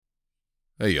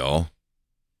Hey y'all,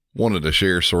 wanted to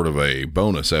share sort of a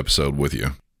bonus episode with you.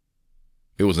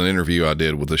 It was an interview I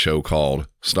did with the show called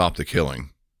Stop the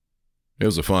Killing. It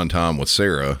was a fun time with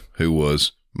Sarah, who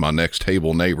was my next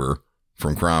table neighbor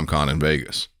from CrimeCon in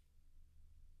Vegas.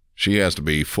 She has to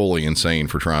be fully insane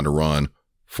for trying to run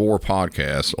 4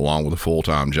 podcasts along with a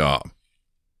full-time job.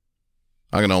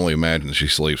 I can only imagine she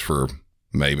sleeps for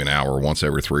maybe an hour once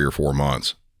every 3 or 4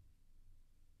 months.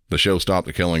 The show Stop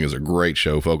the Killing is a great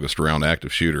show focused around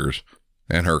active shooters,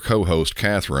 and her co-host,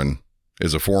 Catherine,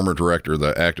 is a former director of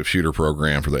the active shooter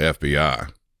program for the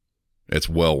FBI. It's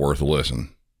well worth a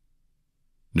listen.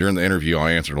 During the interview,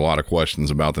 I answered a lot of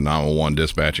questions about the 911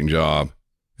 dispatching job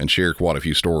and shared quite a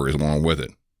few stories along with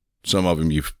it. Some of them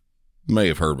you may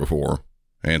have heard before,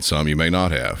 and some you may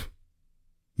not have.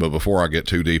 But before I get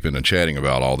too deep into chatting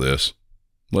about all this,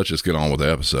 let's just get on with the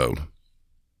episode.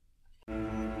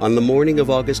 On the morning of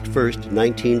August 1st,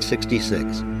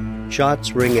 1966,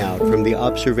 shots ring out from the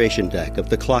observation deck of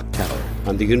the clock tower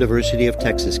on the University of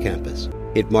Texas campus.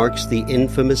 It marks the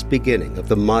infamous beginning of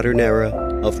the modern era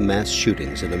of mass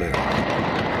shootings in America.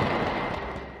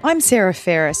 I'm Sarah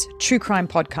Ferris, true crime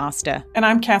podcaster. And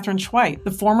I'm Catherine Schweit,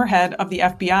 the former head of the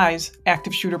FBI's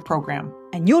active shooter program.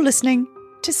 And you're listening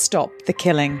to Stop the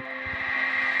Killing.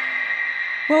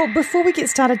 Well, before we get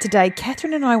started today,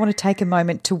 Catherine and I want to take a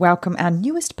moment to welcome our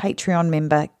newest Patreon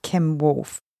member, Kim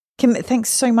Wolf. Kim, thanks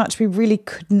so much. We really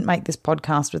couldn't make this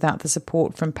podcast without the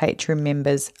support from Patreon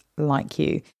members like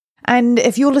you. And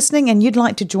if you're listening and you'd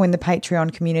like to join the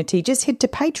Patreon community, just head to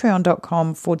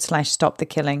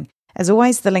patreon.com/stopthekilling. As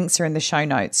always, the links are in the show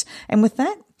notes. And with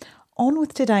that, on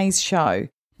with today's show.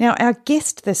 Now, our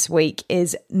guest this week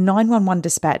is 911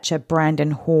 dispatcher Brandon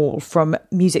Hall from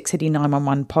Music City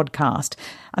 911 podcast.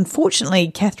 Unfortunately,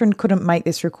 Catherine couldn't make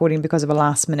this recording because of a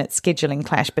last-minute scheduling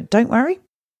clash, but don't worry,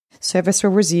 service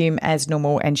will resume as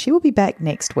normal and she will be back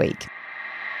next week.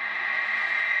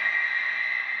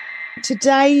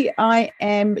 Today, I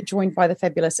am joined by the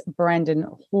fabulous Brandon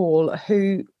Hall,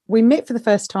 who we met for the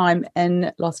first time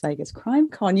in Las Vegas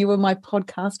CrimeCon. You were my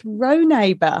podcast row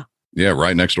neighbor. Yeah,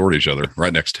 right next door to each other,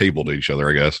 right next table to each other,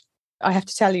 I guess. I have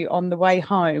to tell you, on the way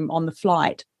home, on the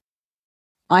flight,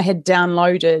 I had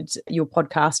downloaded your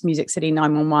podcast, Music City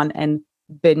 911, and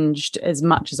binged as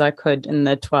much as I could in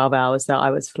the 12 hours that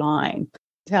I was flying.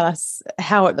 Tell us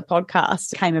how the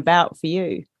podcast came about for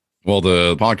you. Well,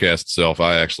 the podcast itself,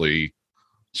 I actually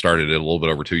started it a little bit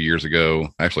over 2 years ago,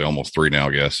 actually almost 3 now,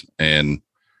 I guess. And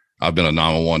I've been a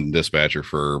 911 dispatcher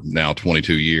for now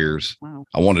 22 years. Wow.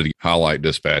 I wanted to highlight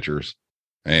dispatchers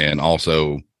and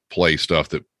also play stuff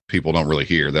that people don't really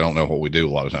hear. They don't know what we do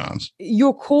a lot of times.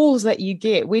 Your calls that you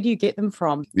get, where do you get them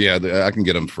from? Yeah, I can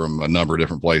get them from a number of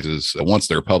different places. Once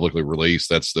they're publicly released,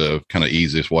 that's the kind of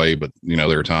easiest way. But, you know,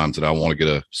 there are times that I want to get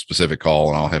a specific call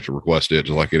and I'll have to request it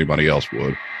just like anybody else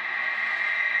would.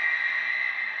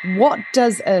 What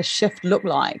does a shift look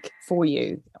like for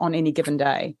you on any given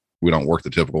day? We don't work the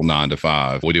typical 9 to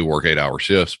 5. We do work 8-hour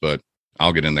shifts, but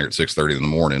I'll get in there at 6:30 in the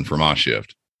morning for my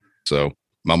shift. So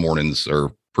my mornings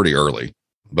are pretty early,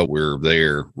 but we're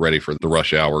there ready for the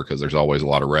rush hour because there's always a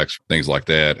lot of wrecks, things like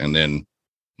that. And then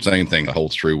same thing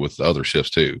holds true with the other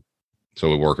shifts too. So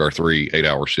we work our 3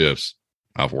 8-hour shifts.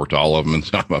 I've worked all of them in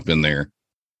the time I've been there.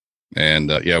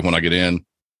 And when I get in,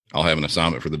 I'll have an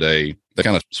assignment for the day. They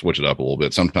kind of switch it up a little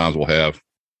bit. Sometimes we'll have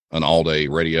an all-day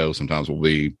radio. Sometimes we'll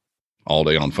be all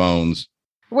day on phones.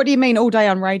 What do you mean all day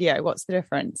on radio? What's the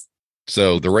difference?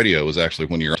 So the radio is actually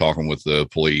when you're talking with the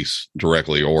police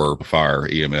directly or fire,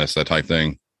 EMS, that type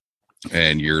thing,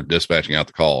 and you're dispatching out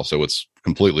the call. So it's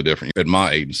completely different. At my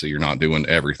agency, you're not doing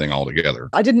everything all together.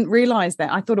 I didn't realize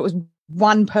that. I thought it was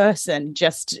one person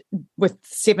just with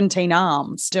 17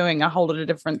 arms doing a whole lot of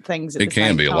different things at the same time. It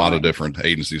can be. A lot of different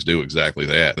agencies do exactly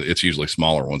that. It's usually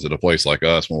smaller ones. At a place like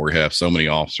us, when we have so many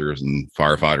officers and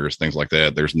firefighters, things like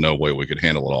that, there's no way we could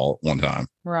handle it all at one time.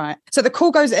 Right. So the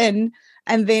call goes in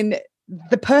and then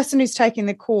the person who's taking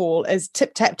the call is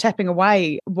tapping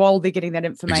away while they're getting that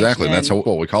information. Exactly. That's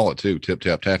what we call it too.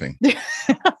 Tapping.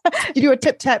 You do a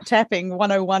tapping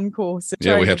 101 course.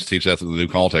 Yeah, we have to teach that to the new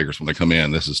call takers when they come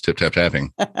in. This is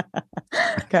tapping.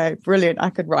 Okay, brilliant. I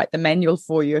could write the manual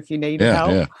for you if you need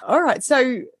help. Yeah. All right.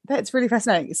 So that's really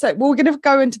fascinating. So we're going to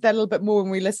go into that a little bit more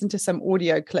when we listen to some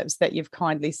audio clips that you've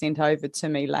kindly sent over to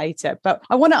me later. But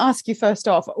I want to ask you first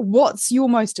off, what's your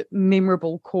most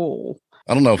memorable call?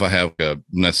 I don't know if I have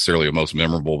necessarily a most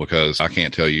memorable because I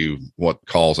can't tell you what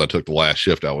calls I took the last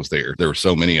shift I was there. There were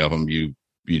so many of them, you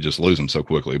just lose them so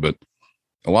quickly. But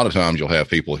a lot of times you'll have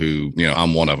people who,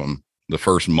 I'm one of them. The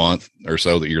first month or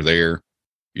so that you're there,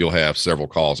 you'll have several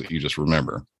calls that you just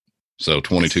remember. So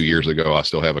 22 years ago, I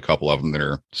still have a couple of them that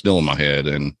are still in my head.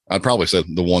 And I'd probably say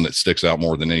the one that sticks out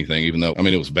more than anything, even though, I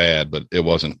mean, it was bad, but it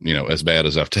wasn't, as bad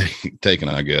as I've taken,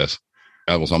 I guess.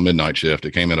 I was on midnight shift.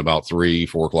 It came in about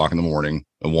 3-4 o'clock in the morning.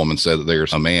 A woman said that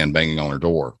there's a man banging on her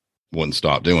door, wouldn't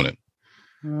stop doing it.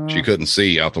 She couldn't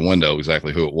see out the window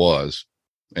exactly who it was.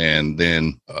 And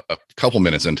then a couple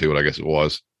minutes into it, I guess it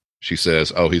was, she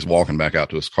says, oh, he's walking back out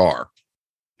to his car.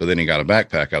 But then he got a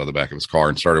backpack out of the back of his car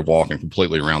and started walking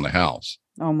completely around the house.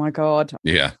 Oh, my God.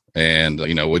 Yeah. And,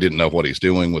 we didn't know what he's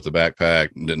doing with the backpack.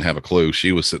 Didn't have a clue.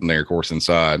 She was sitting there, of course,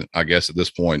 inside. I guess at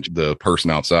this point, the person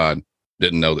outside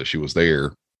didn't know that she was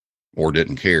there or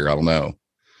didn't care. I don't know.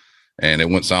 And it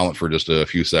went silent for just a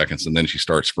few seconds. And then she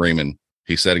starts screaming,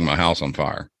 he's setting my house on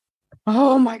fire.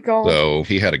 Oh, my God. So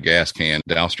he had a gas can,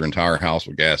 doused her entire house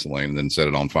with gasoline, and then set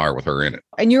it on fire with her in it.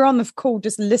 And you're on the call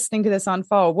just listening to this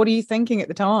unfold. What are you thinking at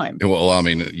the time? Well, I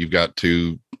mean, you've got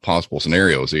two possible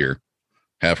scenarios here.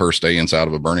 Have her stay inside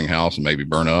of a burning house and maybe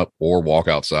burn up, or walk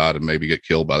outside and maybe get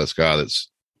killed by this guy that's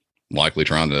likely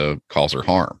trying to cause her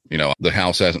harm. The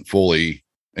house hasn't fully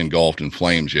engulfed in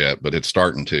flames yet, but it's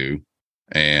starting to.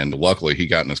 And luckily he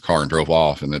got in his car and drove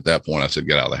off. And at that point I said,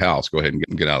 get out of the house, go ahead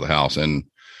and get out of the house. And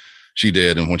she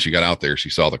did. And when she got out there, she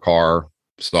saw the car,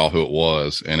 saw who it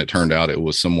was. And it turned out it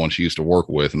was someone she used to work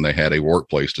with, and they had a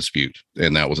workplace dispute.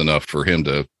 And that was enough for him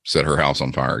to set her house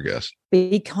on fire, I guess.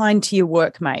 Be kind to your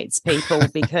workmates, people,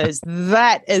 because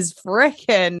that is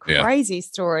freaking crazy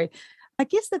story. I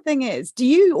guess the thing is, do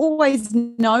you always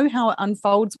know how it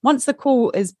unfolds? Once the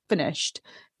call is finished,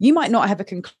 you might not have a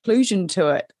conclusion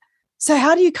to it. So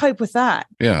how do you cope with that?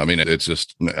 Yeah, I mean, it's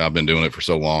just, I've been doing it for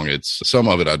so long. It's some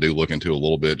of it I do look into a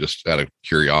little bit just out of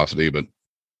curiosity, but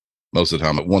most of the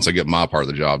time, once I get my part of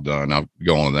the job done, I'll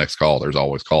go on the next call. There's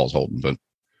always calls holding, but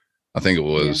I think it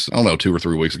was, I don't know, 2 or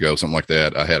 3 weeks ago, something like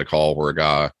that. I had a call where a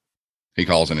guy, he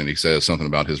calls in and he says something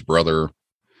about his brother,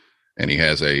 and he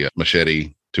has a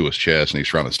machete to his chest and he's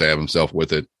trying to stab himself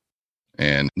with it.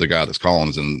 And the guy that's calling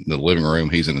is in the living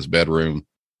room. He's in his bedroom.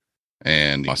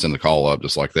 And I send the call up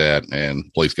just like that,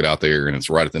 and police get out there, and it's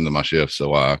right at the end of my shift.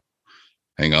 So I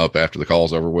hang up after the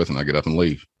call's over with, and I get up and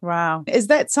leave. Wow. Is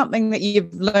that something that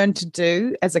you've learned to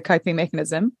do as a coping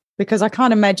mechanism? Because I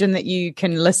can't imagine that you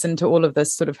can listen to all of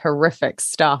this sort of horrific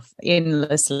stuff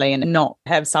endlessly and not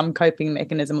have some coping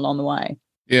mechanism along the way.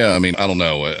 Yeah. I mean, I don't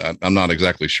know. I'm not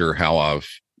exactly sure how I've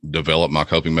developed my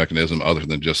coping mechanism other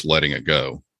than just letting it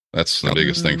go. That's the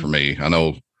biggest thing for me. I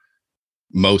know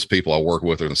most people I work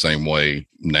with are the same way.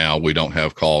 Now we don't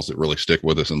have calls that really stick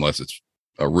with us unless it's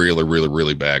a really, really,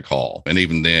 really bad call. And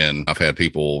even then, I've had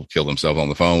people kill themselves on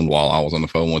the phone while I was on the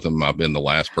phone with them. I've been the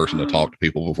last person to talk to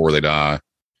people before they die.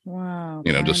 Wow.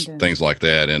 Just things like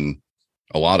that. And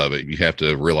a lot of it, you have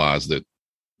to realize that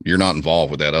you're not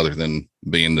involved with that other than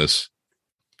being this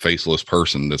faceless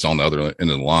person that's on the other end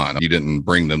of the line. You didn't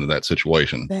bring them to that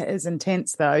situation. That is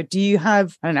intense, though. Do you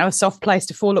have, a soft place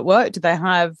to fall at work? Do they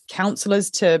have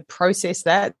counselors to process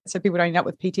that so people don't end up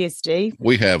with PTSD?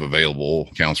 We have available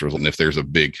counselors, and if there's a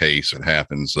big case that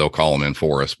happens, they'll call them in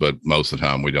for us. But most of the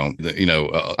time we don't.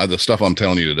 The stuff I'm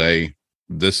telling you today,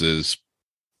 this is,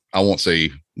 I won't say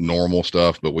normal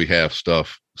stuff, but we have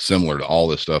stuff similar to all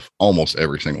this stuff almost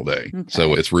every single day. Okay.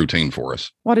 So it's routine for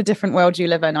us. What a different world you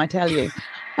live in, I tell you.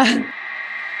 I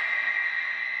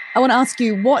want to ask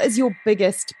you, what is your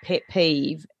biggest pet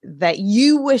peeve that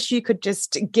you wish you could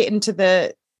just get into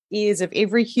the ears of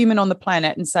every human on the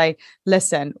planet and say,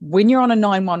 listen, when you're on a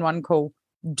 911 call,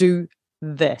 do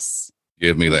this?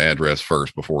 Give me the address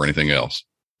first before anything else.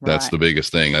 That's right. The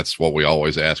biggest thing. That's what we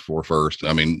always ask for first.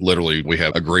 I mean, literally, we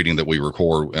have a greeting that we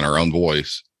record in our own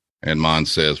voice, and mine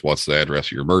says, what's the address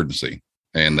of your emergency?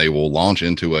 And they will launch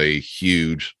into a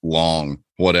huge, long,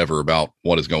 whatever about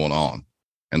what is going on.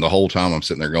 And the whole time I'm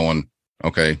sitting there going,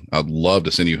 okay, I'd love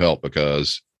to send you help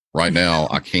because right now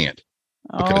I can't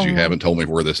because you haven't told me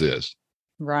where this is.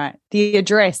 Right. The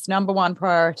address, number one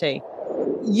priority.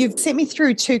 You've sent me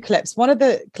through 2 clips. One of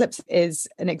the clips is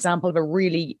an example of a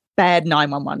really bad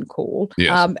 911 call.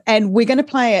 Yes. And we're going to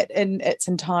play it in its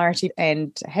entirety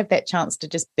and have that chance to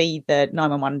just be the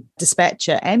 911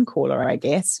 dispatcher and caller, I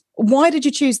guess. Why did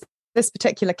you choose this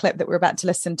particular clip that we're about to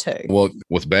listen to? Well,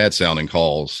 with bad sounding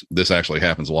calls, this actually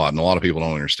happens a lot. And a lot of people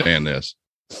don't understand this.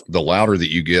 The louder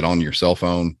that you get on your cell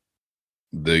phone,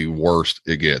 the worse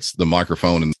it gets. The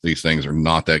microphone and these things are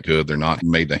not that good. They're not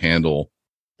made to handle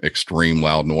extreme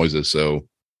loud noises. So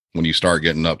when you start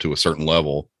getting up to a certain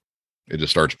level, it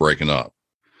just starts breaking up.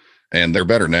 And they're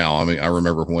better now. I mean, I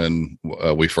remember when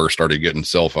we first started getting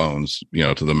cell phones,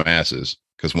 to the masses,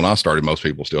 because when I started, most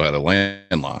people still had a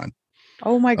landline.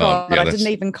 Oh my God, Yeah, I didn't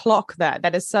even clock that.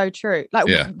 That is so true. Like,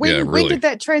 when really. did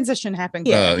that transition happen?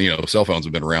 Cell phones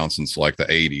have been around since like the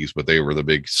 80s, but they were the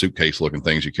big suitcase looking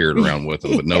things you carried around with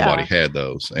them, but nobody had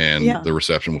those. And the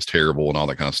reception was terrible and all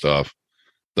that kind of stuff.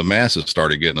 The masses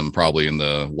started getting them probably in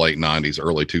the late 90s,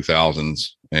 early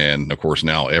 2000s. And of course,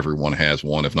 now everyone has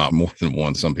one, if not more than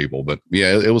one, some people. But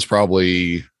yeah, it was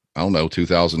probably, I don't know,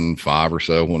 2005 or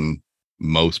so when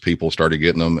most people started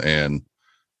getting them. And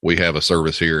we have a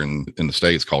service here in the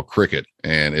States called Cricket,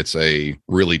 and it's a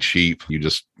really cheap, you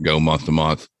just go month to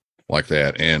month like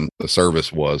that. And the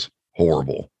service was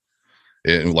horrible.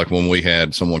 Like when we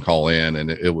had someone call in, and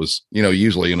it was,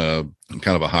 usually in a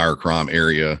kind of a higher crime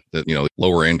area that,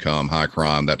 lower income, high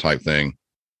crime, that type thing.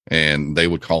 And they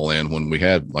would call in when we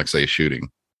had, like, say, a shooting,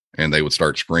 and they would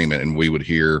start screaming, and we would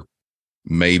hear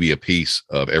maybe a piece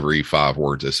of every 5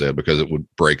 words they said because it would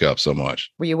break up so much.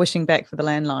 Were you wishing back for the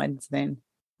landlines then?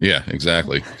 Yeah,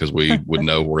 exactly. Because we would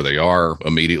know where they are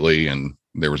immediately, and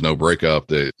there was no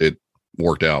breakup. It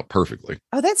worked out perfectly.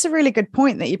 Oh, that's a really good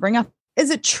point that you bring up. Is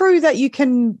it true that you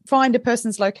can find a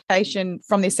person's location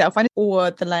from their cell phone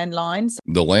or the landlines?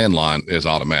 The landline is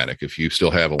automatic. If you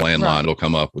still have a landline, it'll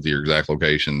come up with your exact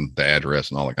location, the address,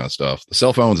 and all that kind of stuff. The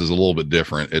cell phones is a little bit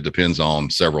different. It depends on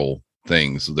several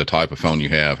things: the type of phone you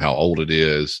have, how old it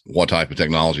is, what type of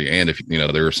technology. And if,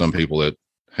 there are some people that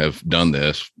have done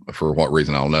this for what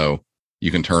reason, I don't know.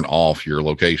 You can turn off your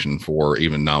location for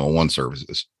even 911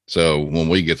 services. So when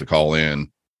we get the call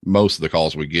in, most of the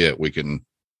calls we get, we can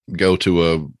go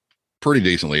to a pretty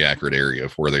decently accurate area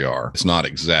of where they are. It's not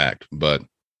exact, but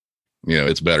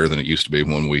it's better than it used to be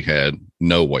when we had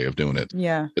no way of doing it.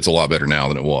 Yeah. It's a lot better now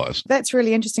than it was. That's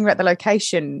really interesting about the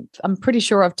location. I'm pretty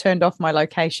sure I've turned off my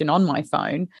location on my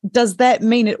phone. Does that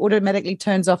mean it automatically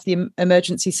turns off the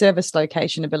emergency service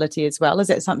location ability as well? Is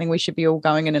that something we should be all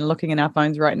going in and looking in our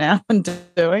phones right now and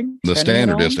doing? The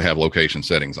standard is to have location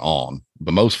settings on,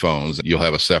 but most phones, you'll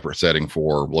have a separate setting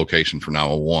for location for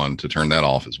 911 to turn that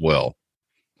off as well.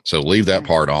 So leave that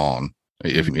part on.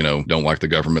 If don't like the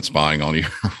government spying on you,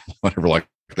 whatever like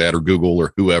that, or Google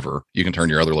or whoever, you can turn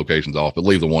your other locations off, but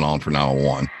leave the one on for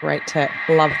 911. Great tip.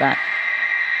 Love that.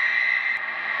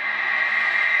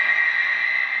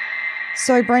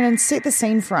 So, Brandon, set the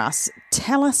scene for us.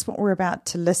 Tell us what we're about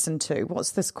to listen to.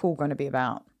 What's this call going to be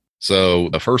about? So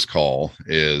the first call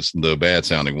is the bad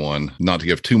sounding one. Not to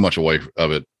give too much away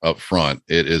of it up front,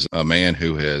 it is a man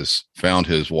who has found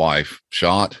his wife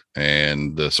shot,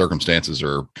 and the circumstances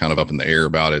are kind of up in the air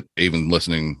about it. Even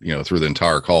listening, through the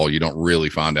entire call, you don't really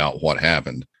find out what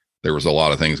happened. There was a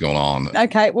lot of things going on.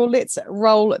 Okay, well, let's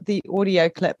roll the audio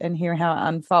clip and hear how it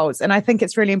unfolds. And I think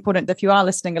it's really important that if you are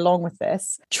listening along with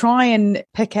this, try and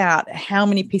pick out how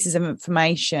many pieces of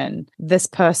information this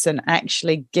person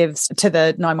actually gives to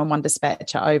the 911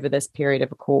 dispatcher over this period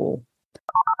of a call.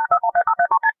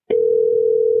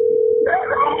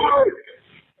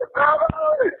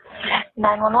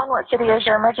 911, what city is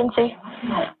your emergency?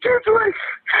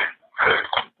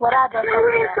 What address?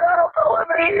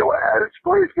 1180 West.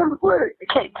 Please come quick.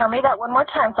 Okay, tell me that one more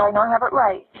time so I know I have it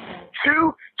right.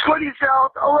 220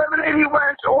 South, 1180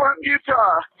 West, Orem,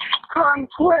 Utah. Come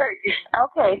quick.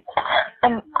 Okay,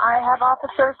 and I have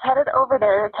officers headed over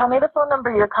there. Tell me the phone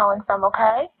number you're calling from,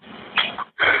 okay?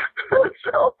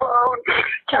 Cell phone.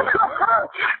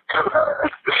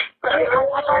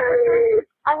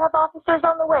 I have officers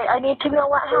on the way. I need to know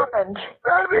what happened.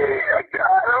 I don't know.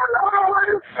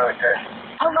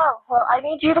 Hello. Well, I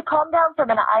need you to calm down for a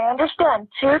minute. I understand.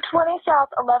 220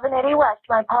 South, 1180 West.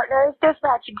 My partner is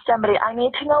dispatching somebody. I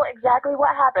need to know exactly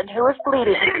what happened. Who is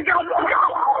bleeding? Okay,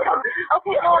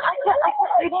 no, I can't.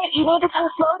 You need to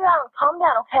slow down. Calm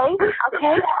down, okay?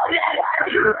 Okay?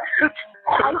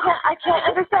 I can't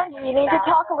understand you. You need to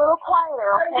talk a little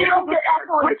quieter, okay? It's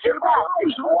echoing too bad.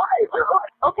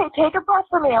 Okay, take a breath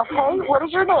for me, okay? What is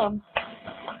your name?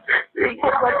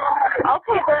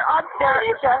 Okay, they're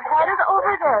headed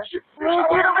over there. I need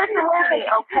you to listen to me,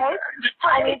 okay?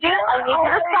 I need you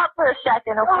to stop for a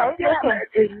second, okay?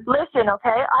 Listen,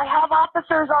 okay? I have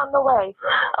officers on the way,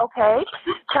 okay?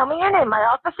 Tell me your name. My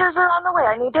officers are on the way.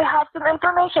 I need to have some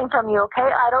information from you,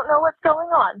 okay? I don't know what's going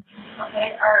on.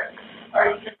 Okay,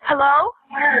 hello?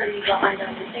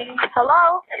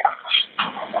 Hello?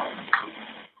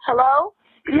 Hello?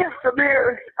 Yes,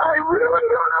 Amir. I really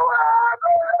don't know what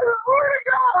happened. I swear to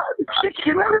God. She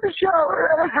came out of the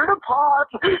shower and I heard a pop,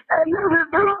 and there was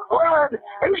blood,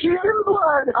 and she's in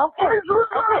blood. Okay,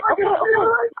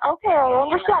 I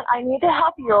understand. I need to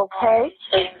help you, okay?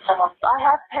 I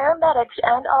have paramedics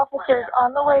and officers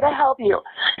on the way to help you.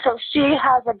 So she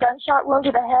has a gunshot wound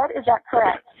to the head, is that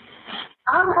correct?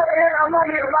 I'm not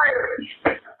here fired.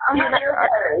 I'm not here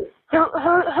fired.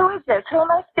 Who is this? Who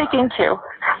am I speaking to?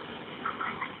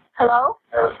 Hello?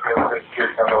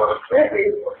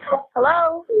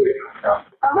 Hello?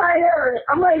 I'm right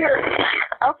here.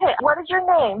 Okay, what is your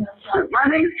name? My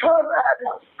name's Conrad.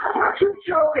 She's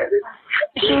choking.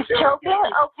 She's choking?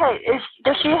 Okay,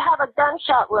 does she have a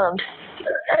gunshot wound?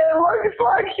 It looks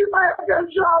like she might have a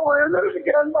gunshot wound. There's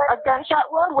a gun A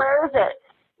gunshot wound? Where is it?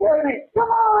 Come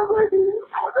on, lady.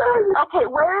 Okay,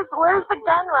 where's the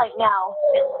gun right now?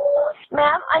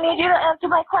 Ma'am, I need you to answer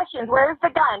my questions. Where's the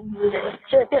gun?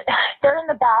 They're in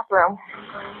the bathroom.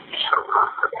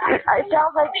 It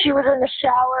sounds like she was in the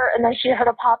shower and then she heard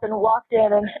a pop and walked in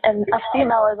and a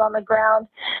female is on the ground.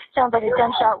 Sounds like a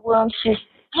gunshot wound. She's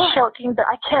choking, but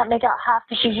I can't make out half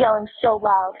because she's yelling so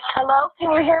loud. Hello?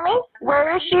 Can you hear me?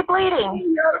 Where is she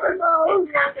bleeding?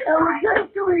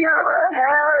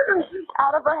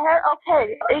 Out of her head?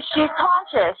 Okay. Is she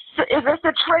conscious? Is this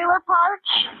a trailer park?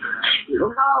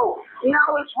 No,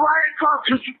 it's right across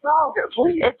from Trafalgar,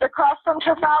 please. It's across from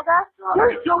Trafalgar?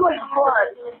 There's so much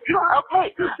blood.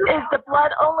 Okay. Is the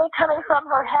blood only coming from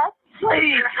her head?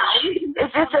 Please. Is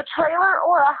this a trailer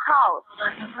or a house?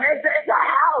 It's a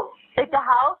house. It's a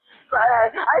house?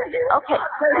 Okay.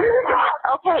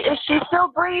 Okay, is she still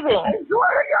breathing? I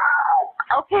swear to God.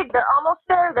 Okay, they're almost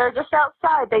there. They're just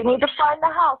outside. They need to find the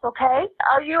house, okay?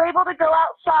 Are you able to go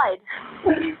outside?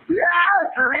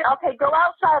 Yes. Okay, go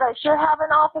outside. I should have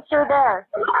an officer there.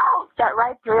 Is that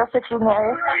right? 306 in the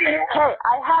area? Okay,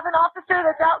 I have an officer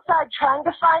that's outside trying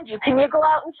to find you. Can you go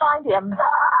out and find him?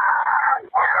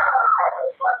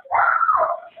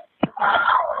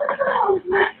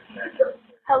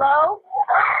 Hello?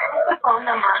 Phone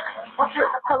number.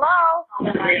 Hello?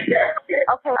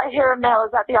 Okay, I hear a male.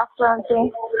 Is that the officer on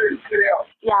scene?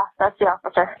 Yeah, that's the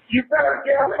officer. You better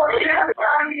get up on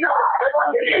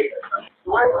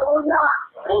my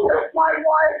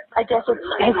wife. I guess it's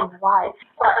his wife.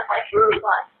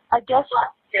 I guess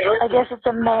it's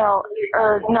a male.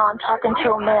 Or no, I'm talking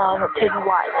to a male and it's his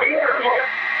wife.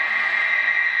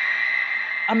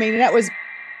 I mean, that was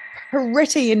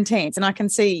pretty intense, and I can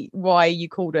see why you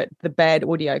called it the bad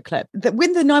audio clip. That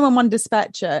when the 911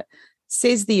 dispatcher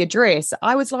says the address,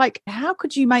 I was like, how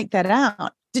could you make that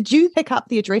out? Did you pick up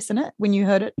the address in it when you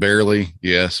heard it? Barely,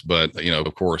 yes. But,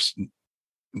 of course,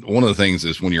 one of the things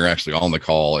is when you're actually on the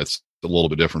call, it's a little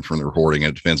bit different from the recording.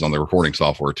 It depends on the recording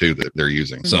software, too, that they're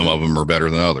using. Mm-hmm. Some of them are better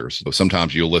than others. So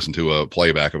sometimes you'll listen to a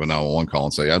playback of a 911 call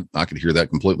and say, I could hear that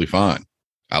completely fine.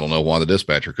 I don't know why the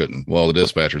dispatcher couldn't. Well, the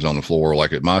dispatcher's on the floor,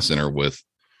 like at my center, with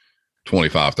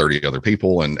 25, 30 other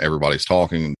people, and everybody's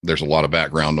talking. There's a lot of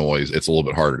background noise. It's a little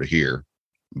bit harder to hear.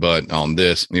 But on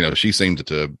this, she seemed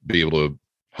to be able to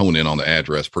hone in on the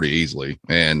address pretty easily.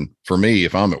 And for me,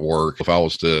 if I'm at work, if I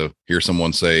was to hear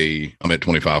someone say, I'm at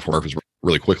 25 Murphy's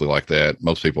really quickly like that,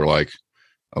 most people are like,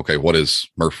 okay, what is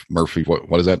Murphy?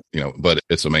 What is that? But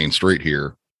it's a main street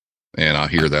here. And I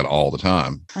hear that all the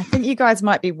time. I think you guys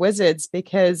might be wizards,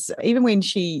 because even when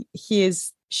she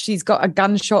hears she's got a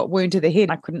gunshot wound to the head,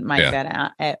 I couldn't make that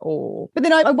out at all. But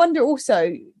then I wonder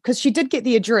also, because she did get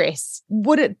the address,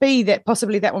 would it be that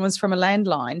possibly that one was from a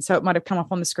landline, so it might have come up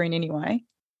on the screen anyway?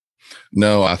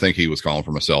 No, I think he was calling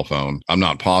from a cell phone. I'm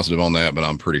not positive on that, but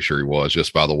I'm pretty sure he was,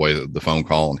 just by the way that the phone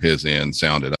call on his end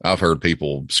sounded. I've heard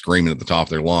people screaming at the top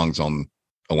of their lungs on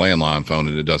a landline phone,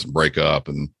 and it doesn't break up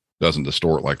and doesn't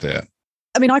distort like that.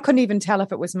 I mean, I couldn't even tell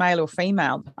if it was male or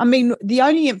female. I mean, the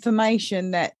only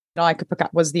information that I could pick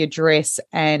up was the address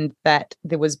and that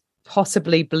there was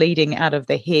possibly bleeding out of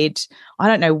the head. I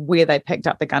don't know where they picked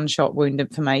up the gunshot wound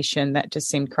information. That just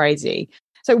seemed crazy.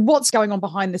 So what's going on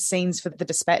behind the scenes for the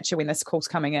dispatcher when this call's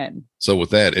coming in? So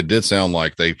with that, it did sound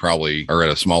like they probably are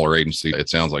at a smaller agency. It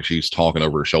sounds like she's talking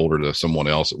over her shoulder to someone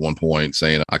else at one point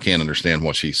saying, I can't understand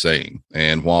what she's saying.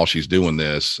 And while she's doing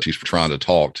this, she's trying to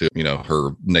talk to, her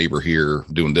neighbor here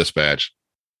doing dispatch,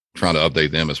 trying to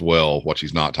update them as well, what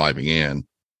she's not typing in.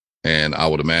 And I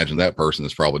would imagine that person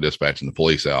is probably dispatching the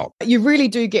police out. You really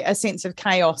do get a sense of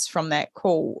chaos from that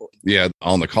call. Yeah.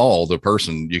 On the call, the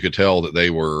person, you could tell that they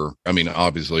were,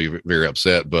 obviously very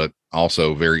upset, but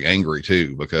also very angry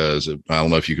too, because I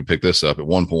don't know if you could pick this up. At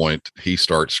one point, he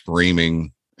starts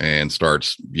screaming and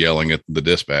starts yelling at the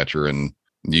dispatcher and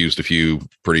used a few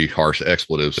pretty harsh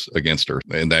expletives against her.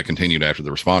 And that continued after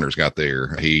the responders got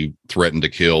there. He threatened to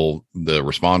kill the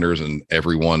responders and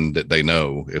everyone that they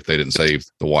know if they didn't save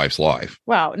the wife's life.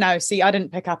 Wow. No, see, I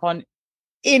didn't pick up on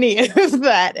any of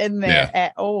that in there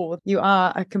at all. You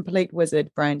are a complete wizard,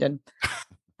 Brandon.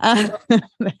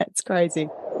 That's crazy.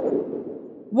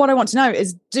 What I want to know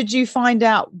is, did you find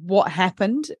out what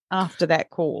happened after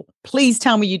that call? Please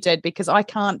tell me you did, because I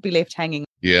can't be left hanging.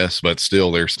 Yes, but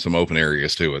still there's some open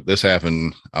areas to it. This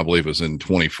happened, I believe it was in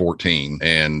 2014.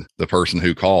 And the person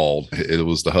who called, it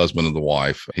was the husband of the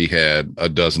wife. He had a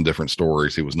dozen different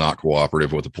stories. He was not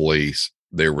cooperative with the police.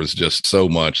 There was just so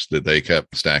much that they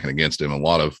kept stacking against him. A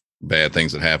lot of bad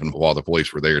things that happened while the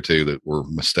police were there too, that were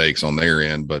mistakes on their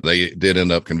end, but they did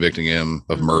end up convicting him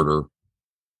of murder.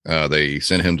 They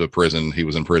sent him to prison. He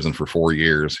was in prison for 4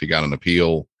 years. He got an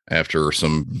appeal after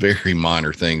some very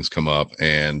minor things come up,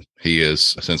 and he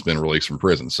has since been released from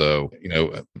prison. So,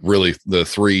 really the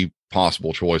three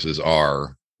possible choices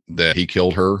are that he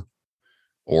killed her,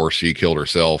 or she killed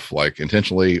herself, like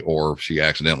intentionally, or she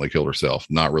accidentally killed herself.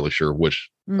 Not really sure which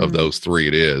of those three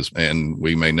it is. And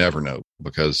we may never know,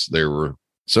 because there were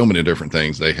so many different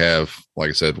things. They have, like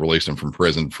I said, released him from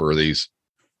prison for these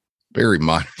very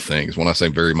minor things. When I say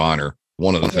very minor,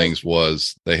 one of the things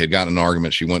was they had gotten an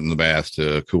argument. She went in the bath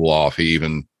to cool off. He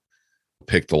even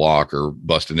picked the lock or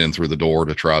busted in through the door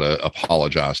to try to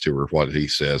apologize to her, what he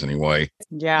says anyway.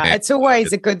 Yeah, and it's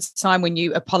always a good sign when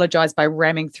you apologize by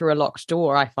ramming through a locked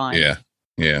door, I find.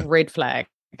 Yeah. Red flag.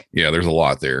 Yeah, there's a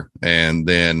lot there. And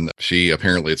then she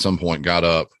apparently at some point got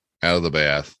up out of the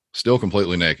bath, still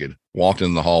completely naked, walked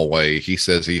in the hallway. He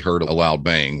says he heard a loud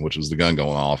bang, which was the gun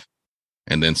going off,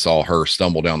 and then saw her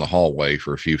stumble down the hallway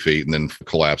for a few feet and then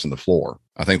collapse on the floor.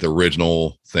 I think the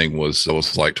original thing was it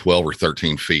was like 12 or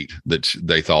 13 feet that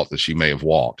they thought that she may have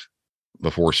walked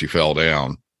before she fell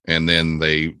down. And then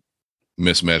they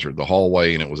mismeasured the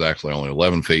hallway, and it was actually only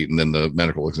 11 feet. And then the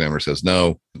medical examiner says,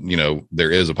 no,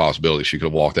 there is a possibility she could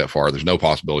have walked that far. There's no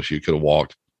possibility she could have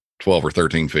walked 12 or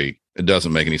 13 feet. It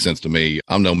doesn't make any sense to me.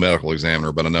 I'm no medical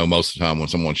examiner, but I know most of the time when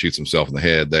someone shoots himself in the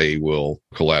head, they will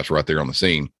collapse right there on the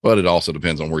scene. But it also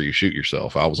depends on where you shoot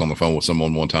yourself. I was on the phone with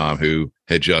someone one time who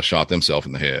had just shot themselves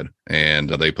in the head, and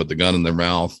they put the gun in their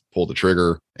mouth, pulled the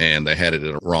trigger, and they had it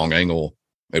at a wrong angle.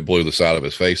 It blew the side of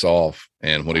his face off.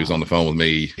 And when he was on the phone with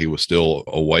me, he was still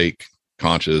awake,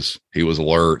 conscious. He was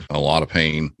alert, a lot of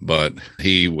pain, but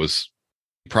he was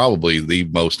probably the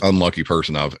most unlucky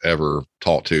person I've ever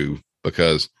talked to,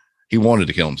 because he wanted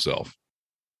to kill himself.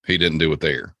 He didn't do it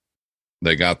there.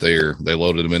 They got there. They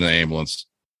loaded him in an ambulance.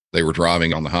 They were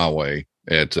driving on the highway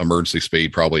at emergency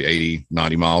speed, probably 80,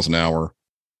 90 miles an hour.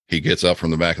 He gets up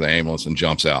from the back of the ambulance and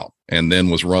jumps out, and then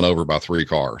was run over by 3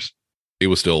 cars. He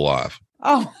was still alive.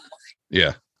 Oh,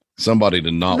 yeah. Somebody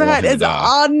did not want him to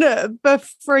die. That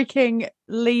is freaking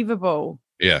believable.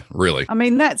 Yeah, really. I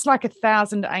mean, that's like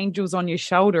 1,000 angels on your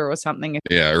shoulder or something.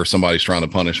 Yeah, or somebody's trying to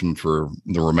punish him for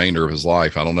the remainder of his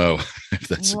life. I don't know if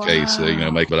that's the case.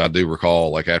 But I do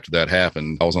recall, like, after that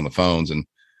happened, I was on the phones, and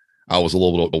I was a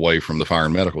little bit away from the fire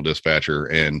and medical dispatcher,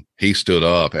 and he stood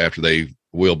up after they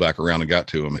wheeled back around and got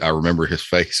to him. I remember his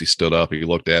face. He stood up, he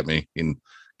looked at me and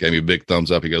gave me a big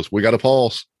thumbs up. He goes, "We got a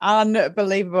pulse."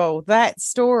 Unbelievable, that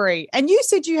story. And you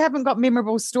said you haven't got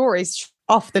memorable stories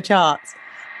off the charts.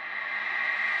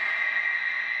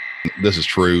 This is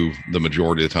true the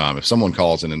majority of the time. If someone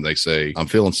calls in and they say, "I'm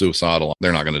feeling suicidal,"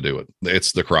 they're not going to do it.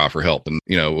 It's the cry for help. And,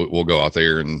 we'll go out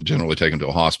there and generally take them to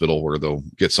a hospital where they'll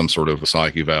get some sort of a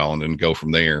psych eval and then go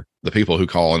from there. The people who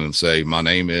call in and say, "My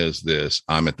name is this,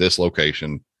 I'm at this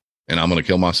location, and I'm going to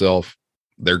kill myself,"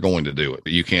 they're going to do it.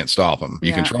 You can't stop them.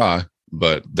 You can try,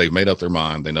 but they've made up their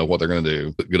mind. They know what they're going to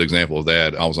do. A good example of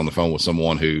that, I was on the phone with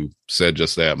someone who said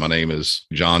just that. "My name is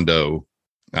John Doe.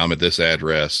 I'm at this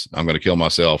address. I'm going to kill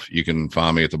myself. You can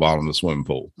find me at the bottom of the swimming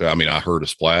pool." I mean, I heard a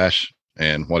splash,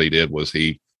 and what he did was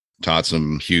he tied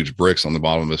some huge bricks on the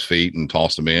bottom of his feet and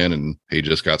tossed them in, and he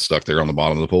just got stuck there on the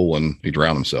bottom of the pool, and he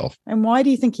drowned himself. And why do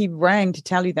you think he rang to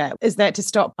tell you that? Is that to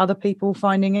stop other people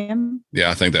finding him? Yeah,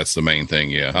 I think that's the main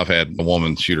thing. Yeah. I've had a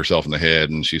woman shoot herself in the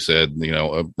head, and she said,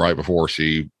 right before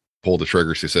she pulled the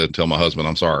trigger, she said, "Tell my husband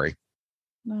I'm sorry."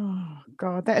 Oh,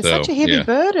 God, that is such a heavy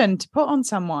burden to put on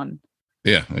someone.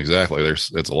 Yeah, exactly.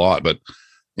 It's a lot. But,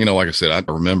 like I said, I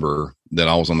remember that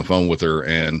I was on the phone with her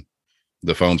and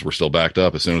the phones were still backed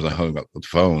up. As soon as I hung up the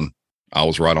phone, I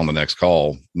was right on the next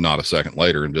call, not a second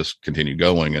later, and just continued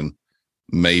going. And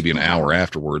maybe an hour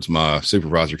afterwards, my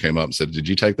supervisor came up and said, "Did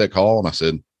you take that call?" And I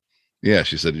said, "Yeah."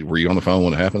 She said, "Were you on the phone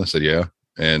when it happened?" I said, "Yeah."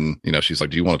 And, she's like,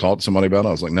 "Do you want to talk to somebody about it?"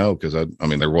 I was like, "No," because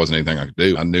there wasn't anything I could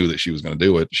do. I knew that she was going to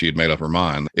do it. She had made up her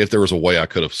mind. If there was a way I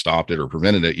could have stopped it or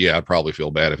prevented it, I'd probably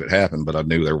feel bad if it happened, but I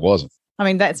knew there wasn't. I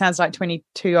mean, that sounds like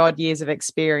 22 odd years of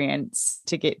experience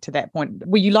to get to that point.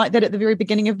 Were you like that at the very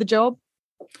beginning of the job?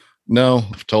 No,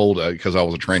 I've told, because I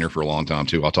was a trainer for a long time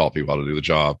too. I taught people how to do the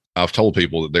job. I've told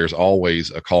people that there's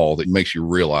always a call that makes you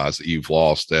realize that you've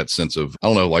lost that sense of, I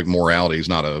don't know, like morality is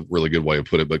not a really good way to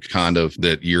put it, but kind of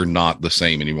that you're not the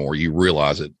same anymore. You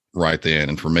realize it right then.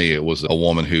 And for me, it was a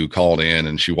woman who called in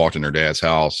and she walked in her dad's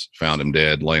house, found him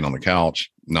dead, laying on the couch,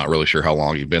 not really sure how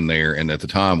long he'd been there. And at the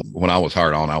time when I was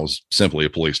hired on, I was simply a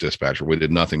police dispatcher. We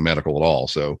did nothing medical at all.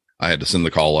 So I had to send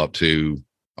the call up to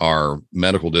our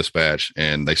medical dispatch,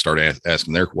 and they start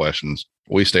asking their questions.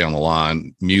 We stay on the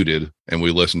line muted, and we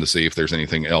listen to see if there's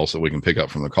anything else that we can pick up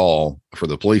from the call for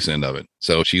the police end of it.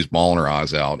 So she's bawling her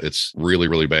eyes out. It's really,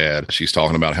 really bad. She's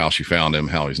talking about how she found him,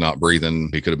 how he's not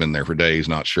breathing. He could have been there for days,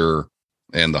 not sure.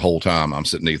 And the whole time I'm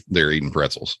sitting there eating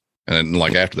pretzels. And then,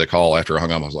 like, after the call, after I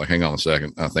hung up, I was like, hang on a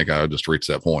second. I think I just reached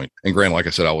that point. And granted, like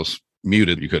I said, I was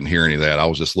muted. You couldn't hear any of that. I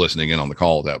was just listening in on the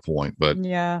call at that point. But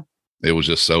yeah, it was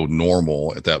just so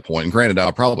normal at that point. And granted,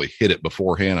 I probably hit it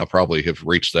beforehand. I probably have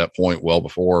reached that point well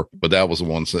before, but that was the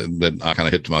one that I kind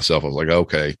of hit to myself. I was like,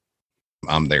 okay,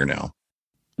 I'm there now.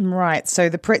 Right. So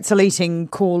the pretzel eating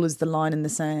call is the line in the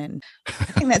sand. I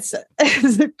think that's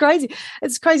it's crazy.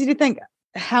 It's crazy to think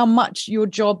how much your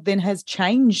job then has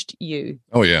changed you.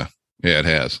 Oh, yeah. Yeah, it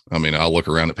has. I mean, I look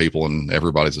around at people and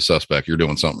everybody's a suspect. You're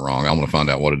doing something wrong. I'm going to find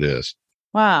out what it is.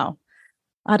 Wow.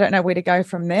 I don't know where to go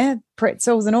from there,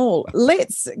 pretzels and all.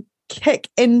 Let's kick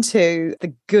into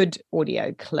the good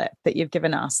audio clip that you've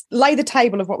given us. Lay the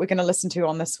table of what we're going to listen to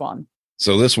on this one.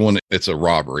 So this one, it's a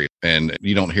robbery, and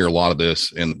you don't hear a lot of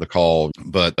this in the call,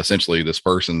 but essentially this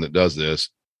person that does this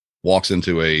walks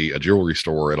into a jewelry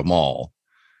store at a mall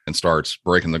and starts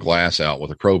breaking the glass out with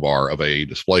a crowbar of a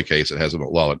display case that has a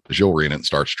lot of jewelry in it and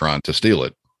starts trying to steal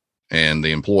it. And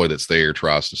the employee that's there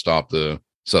tries to stop the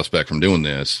suspect from doing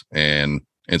this and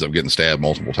ends up getting stabbed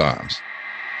multiple times.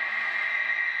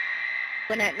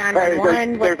 At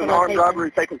 911, there's an armed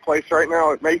robbery taking place right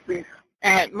now at Macy's.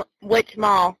 At which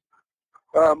mall?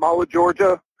 Mall of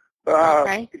Georgia.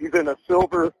 Okay. He's in a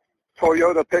silver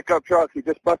Toyota pickup truck. He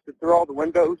just busted through all the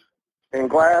windows and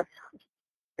glass,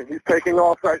 and he's taking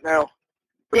off right now.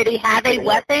 Did he have a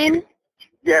weapon?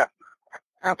 Yeah.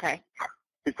 Okay.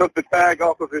 He took the tag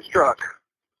off of his truck.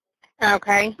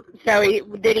 Okay. So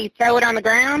did he throw it on the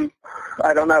ground?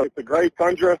 I don't know. It's a gray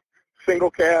Tundra,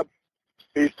 single cab.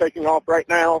 He's taking off right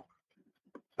now,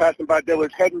 passing by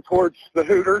Dillard's, heading towards the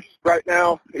Hooters right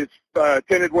now. It's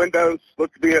tinted windows,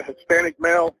 looks to be a Hispanic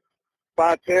male,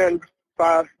 5'10",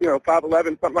 5'11",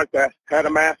 something like that. Had a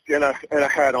mask and a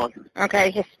hat on.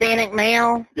 Okay, Hispanic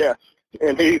male? Yes,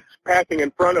 and he's passing in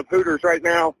front of Hooters right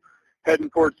now, heading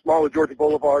towards Mall of Georgia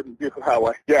Boulevard and Buford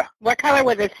Highway. Yeah. What color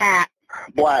was his hat?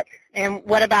 Black. And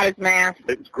what about his mask?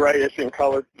 It's grayish in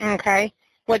color. Okay.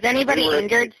 Was anybody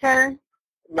injured, sir?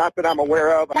 Not that I'm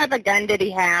aware of. What type of gun did he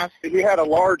have? He had a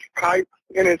large pipe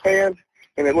in his hand,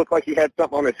 and it looked like he had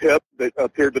something on his hip that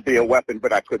appeared to be a weapon,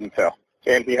 but I couldn't tell.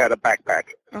 And he had a backpack.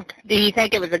 Okay. Do you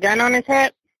think it was a gun on his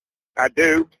hip? I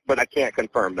do, but I can't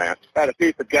confirm that. Had a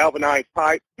piece of galvanized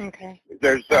pipe. Okay.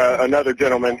 There's another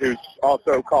gentleman who's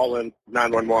also calling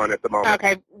 911 at the moment.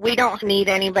 Okay. We don't need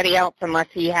anybody else unless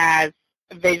he has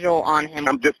visual on him.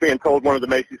 I'm just being told one of the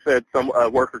Macy's said some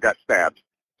worker got stabbed.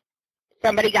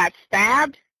 Somebody got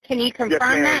stabbed? Can you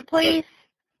confirm that, please?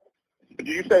 Did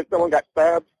you say someone got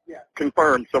stabbed? Yeah.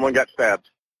 Confirmed, someone got stabbed.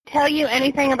 Tell you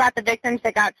anything about the victims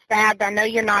that got stabbed? I know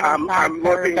you're not on I'm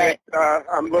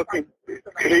looking.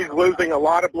 He's losing a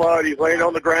lot of blood. He's laying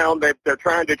on the ground. They're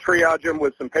trying to triage him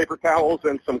with some paper towels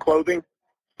and some clothing.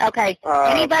 Okay.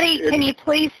 Anybody, can you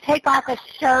please take off a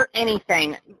shirt,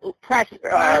 anything? Press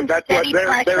that's steady what,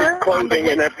 pressure. there's clothing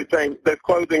and everything. There's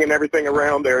clothing and everything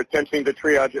around. They're attempting to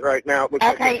triage it right now. It looks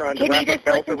okay. Like can you just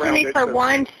listen to me for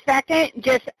 1 second?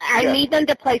 I need them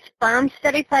to place firm,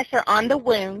 steady pressure on the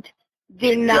wound.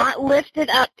 Do not lift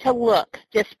it up to look.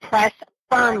 Just press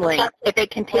firmly. If it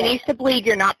continues to bleed,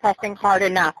 you're not pressing hard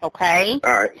enough, okay?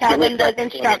 All right. Tell them those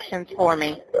instructions for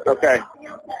me. Okay.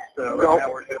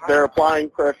 They're applying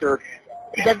pressure.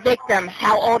 The victim,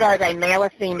 how old are they, male or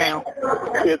female?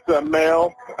 It's a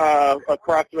male,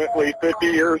 approximately 50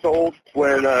 years old,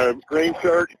 wearing a green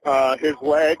shirt. His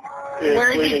leg is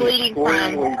Where is he bleeding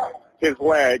from? His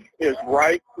leg, his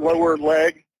right lower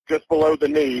leg, just below the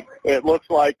knee. It looks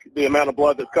like the amount of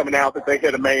blood that's coming out that they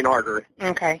hit a main artery.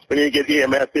 Okay. We need to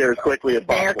get EMS here as quickly as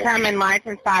possible. They're coming, lights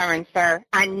and sirens, sir.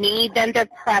 I need them to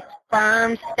press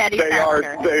firm, steady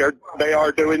pressure. They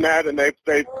are doing that, and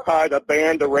they've tied a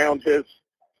band around his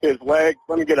leg.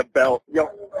 Let me get a belt.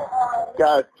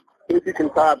 Guys, see if you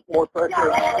can tie more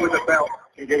pressure with a belt.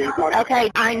 and get his money.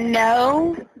 Okay, I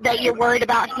know that you're worried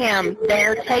about him.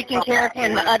 They're taking care of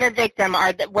him. The other victim,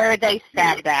 where are they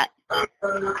stabbed at?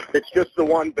 It's just the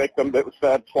one victim that was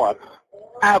stabbed twice.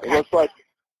 Okay. It looks like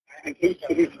he's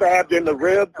stabbed in the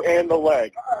ribs and the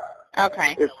leg.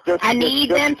 Okay. I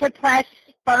need them to press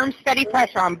firm, steady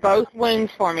pressure on both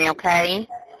wounds for me, okay?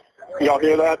 Y'all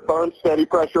hear that? Firm, steady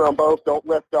pressure on both. Don't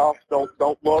lift off.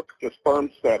 Don't look. Just firm,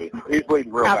 steady. He's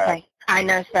bleeding real bad. Okay. I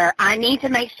know, sir. I need to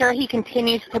make sure he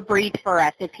continues to breathe for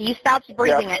us. If he stops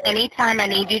breathing at any time, I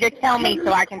need you to tell me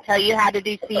so I can tell you how to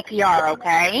do CPR,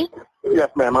 okay? Yes,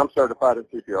 ma'am. I'm certified in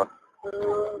CPR.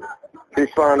 He's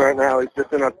fine right now. He's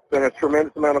just in a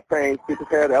tremendous amount of pain. Keep his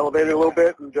head elevated a little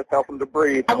bit and just help him to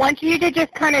breathe. I want you to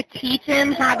just kind of teach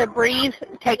him how to breathe.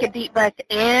 Take a deep breath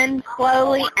in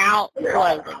slowly, out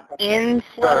slowly. In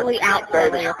slowly, out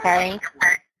slowly, okay?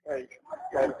 Hey,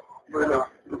 breathe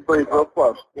real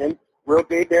close. In, real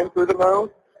deep in through the nose.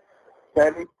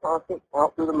 Steady, constant,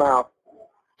 out through the mouth.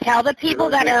 Tell the people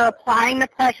that are applying the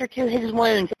pressure to his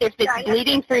wounds, if it's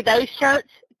bleeding through those shirts,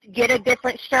 get a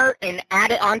different shirt and add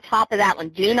it on top of that one.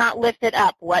 Do not lift it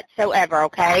up whatsoever,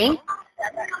 okay?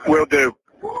 Will do.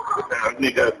 You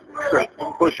need to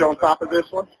push on top of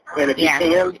this one, and if you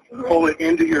can, pull it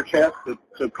into your chest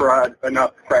to provide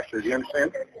enough pressure. Do you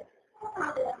understand?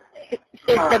 Is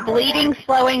the bleeding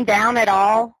slowing down at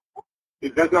all?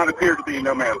 It does not appear to be,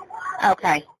 no ma'am.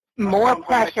 Okay. More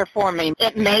pressure for me.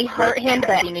 It may hurt him,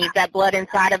 but he needs that blood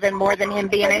inside of him more than him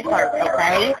being hurt,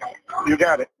 okay? You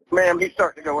got it. Ma'am, he's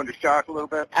starting to go into shock a little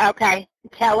bit. Okay.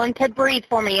 Tell him to breathe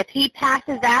for me. If he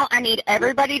passes out, I need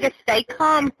everybody to stay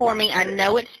calm for me. I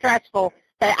know it's stressful,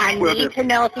 but I need to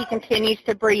know if he continues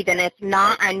to breathe, and if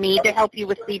not, I need to help you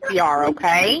with CPR,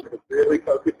 okay? Really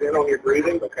focus in on your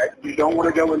breathing, okay? You don't want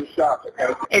to go into shock,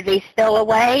 okay? Is he still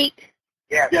awake?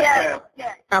 Yes, ma'am.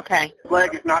 Okay. His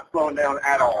leg is not slowing down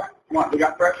at all. We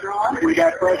got pressure on? We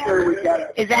got pressure. We got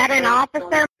it. Is that an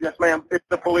officer? Yes, ma'am. It's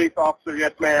the police officer.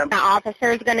 Yes, ma'am. The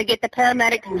officer is going to get the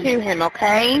paramedics to him,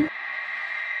 okay?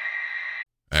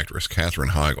 Actress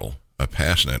Katherine Heigl, a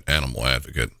passionate animal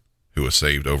advocate who has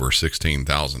saved over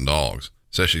 16,000 dogs,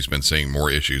 says she's been seeing more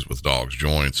issues with dogs'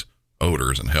 joints,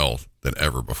 odors, and health than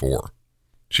ever before.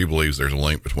 She believes there's a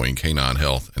link between canine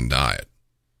health and diet.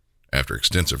 After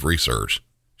extensive research,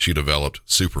 she developed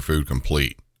Superfood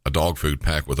Complete, a dog food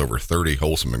pack with over 30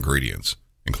 wholesome ingredients,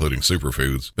 including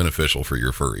superfoods beneficial for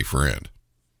your furry friend.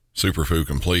 Superfood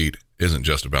Complete isn't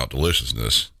just about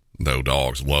deliciousness, though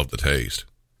dogs love the taste.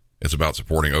 It's about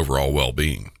supporting overall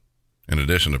well-being. In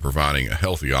addition to providing a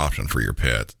healthy option for your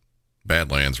pet,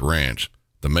 Badlands Ranch,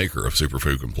 the maker of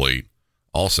Superfood Complete,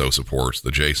 also supports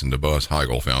the Jason DeBus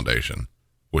Heigl Foundation,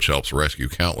 which helps rescue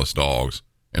countless dogs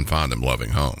and find them loving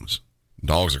homes.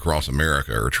 Dogs across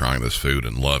America are trying this food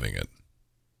and loving it.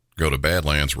 Go to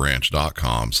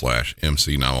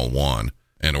badlandsranch.com/MC901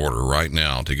 and order right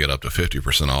now to get up to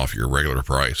 50% off your regular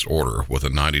priced order with a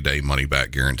 90-day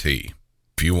money-back guarantee.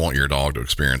 If you want your dog to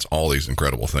experience all these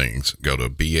incredible things, go to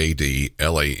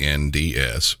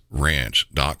BADLANDS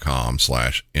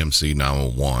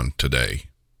ranch.com/MC901 today.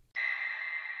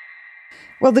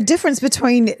 Well, the difference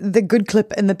between the good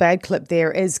clip and the bad clip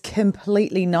there is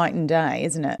completely night and day,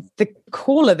 isn't it? The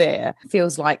caller there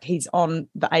feels like he's on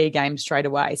the A game straight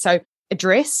away. So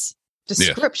address,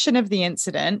 description of the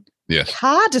incident,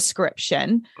 car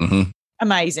description,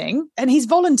 amazing. And he's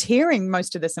volunteering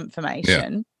most of this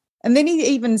information. Yeah. And then he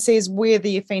even says where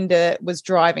the offender was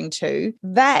driving to.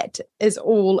 That is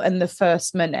all in the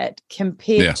first minute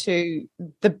compared to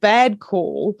the bad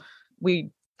call.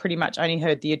 We pretty much only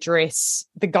heard the address.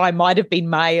 The guy might have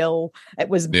been male. It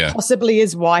was possibly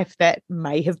his wife that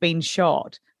may have been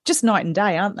shot. Just night and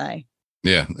day, aren't they?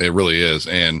 Yeah, it really is.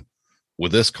 And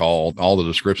with this call, all the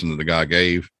description that the guy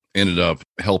gave ended up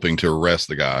helping to arrest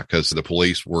the guy because the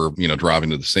police were,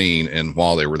 driving to the scene. And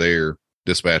while they were there,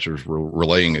 dispatchers were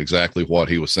relaying exactly what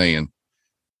he was saying.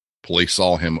 Police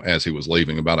saw him as he was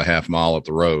leaving about a half mile up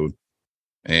the road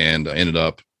and ended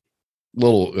up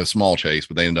a small chase,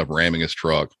 but they ended up ramming his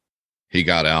truck. He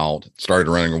got out, started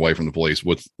running away from the police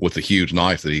with the huge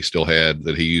knife that he still had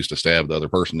that he used to stab the other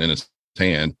person in his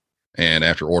hand. And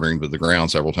after ordering to the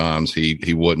ground several times,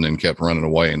 he wouldn't and kept running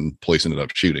away, and police ended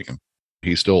up shooting him.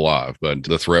 He's still alive, but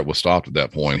the threat was stopped at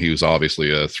that point. He was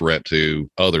obviously a threat to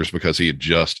others because he had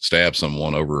just stabbed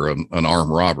someone over an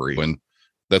armed robbery. And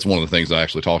that's one of the things I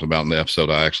actually talked about in the episode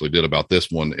I actually did about this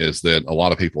one, is that a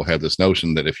lot of people have this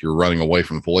notion that if you're running away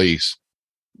from police,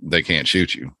 they can't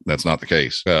shoot you. That's not the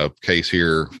case. A case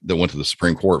here that went to the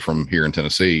Supreme Court from here in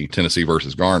Tennessee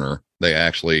versus Garner, they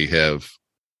actually have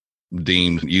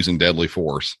deemed using deadly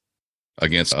force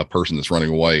against a person that's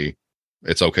running away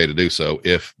it's okay to do so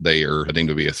if they are deemed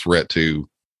to be a threat to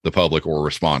the public or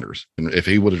responders. And if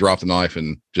he would have dropped the knife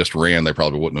and just ran, they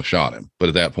probably wouldn't have shot him. But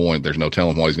at that point, there's no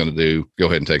telling what he's going to do. Go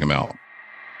ahead and take him out.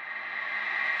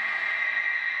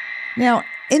 Now,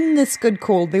 in this good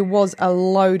call, there was a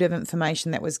load of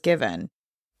information that was given.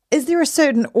 Is there a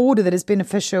certain order that is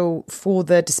beneficial for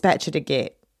the dispatcher to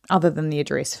get, other than the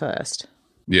address first?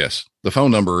 Yes. The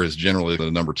phone number is generally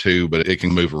the number 2, but it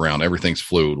can move around. Everything's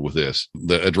fluid with this.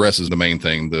 The address is the main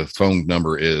thing. The phone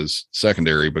number is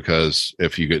secondary because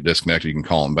if you get disconnected, you can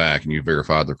call them back and you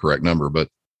verified the correct number. But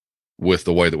with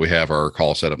the way that we have our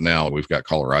call set up now, we've got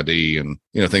caller ID and,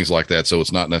 things like that. So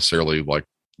it's not necessarily like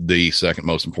the second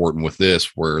most important with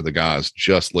this, where the guy's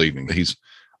just leaving. He's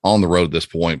on the road at this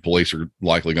point. Police are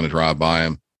likely going to drive by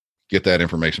him, get that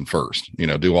information first,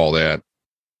 do all that.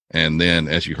 And then,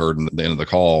 as you heard in the end of the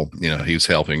call, he's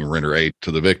helping render aid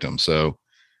to the victim. So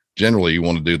generally you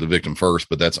want to do the victim first,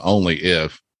 but that's only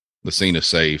if the scene is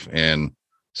safe and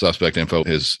suspect info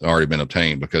has already been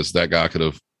obtained, because that guy could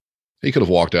have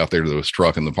walked out there to his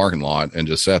truck in the parking lot and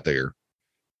just sat there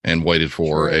and waited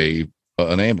for an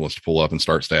ambulance to pull up and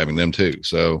start stabbing them too.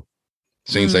 So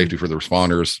scene safety for the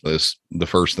responders is the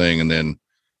first thing, and then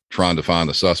trying to find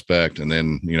the suspect, and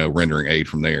then, rendering aid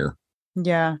from there.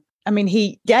 Yeah. I mean,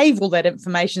 he gave all that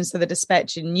information so the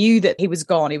dispatcher knew that he was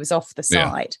gone. He was off the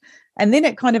site. Yeah. And then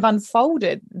it kind of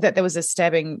unfolded that there was a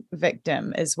stabbing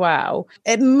victim as well.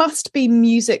 It must be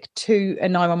music to a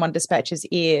 911 dispatcher's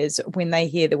ears when they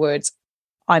hear the words,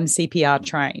 "I'm CPR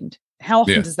trained." How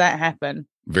often does that happen?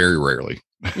 Very rarely.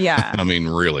 Yeah. I mean,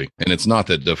 really. And it's not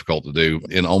that difficult to do.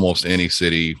 In almost any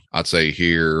city, I'd say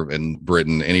here in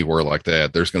Britain, anywhere like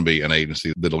that, there's going to be an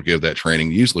agency that'll give that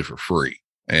training, usually for free.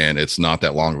 And it's not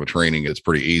that long of a training. It's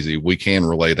pretty easy. We can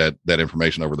relay that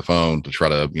information over the phone to try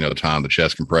to, time the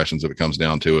chest compressions if it comes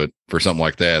down to it. For something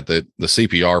like that, the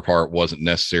CPR part wasn't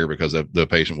necessary because the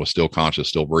patient was still conscious,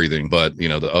 still breathing. But,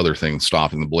 the other thing,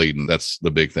 stopping the bleeding, that's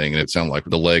the big thing. And it sounded like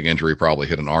the leg injury probably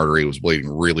hit an artery. It was bleeding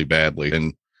really badly.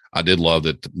 And I did love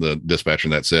that the dispatcher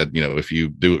that said, if you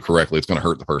do it correctly, it's going to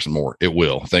hurt the person more. It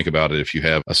will. Think about it. If you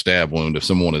have a stab wound, if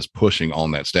someone is pushing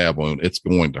on that stab wound, it's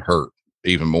going to hurt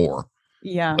even more.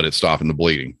 Yeah. But it's stopping the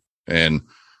bleeding. And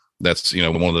that's, one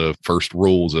of the first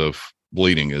rules of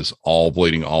bleeding is all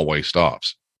bleeding always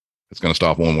stops. It's going to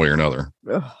stop one way or another.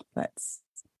 Oh, that's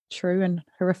true and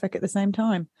horrific at the same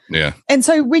time. Yeah. And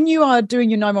so when you are doing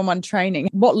your 911 training,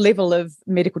 what level of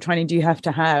medical training do you have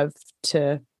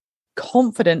to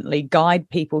confidently guide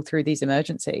people through these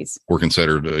emergencies? We're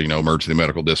considered, emergency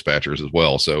medical dispatchers as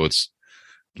well. So it's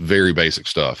very basic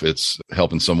stuff. It's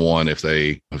helping someone if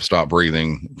they have stopped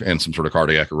breathing and some sort of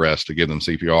cardiac arrest to give them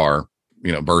CPR,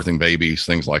 birthing babies,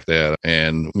 things like that.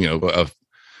 And, a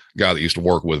guy that used to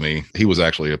work with me, he was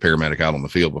actually a paramedic out on the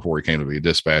field before he came to be a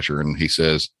dispatcher. And he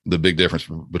says the big difference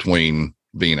between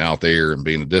being out there and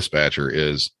being a dispatcher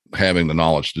is having the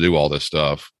knowledge to do all this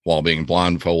stuff while being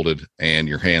blindfolded and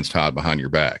your hands tied behind your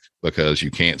back, because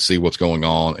you can't see what's going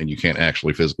on and you can't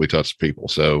actually physically touch people.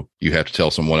 So you have to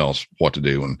tell someone else what to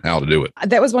do and how to do it.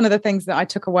 That was one of the things that I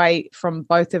took away from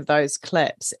both of those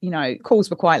clips. Calls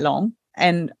were quite long.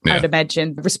 And I'd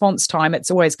imagine response time, it's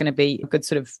always going to be a good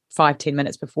sort of 5-10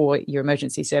 minutes before your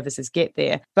emergency services get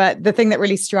there. But the thing that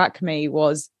really struck me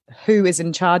was who is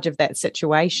in charge of that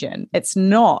situation. It's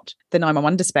not the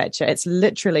 911 dispatcher. It's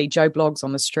literally Joe Bloggs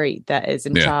on the street that is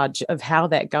in charge of how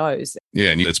that goes. Yeah,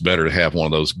 and it's better to have one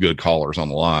of those good callers on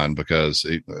the line, because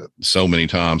so many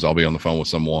times I'll be on the phone with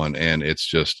someone and it's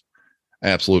just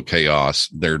absolute chaos.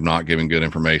 They're not giving good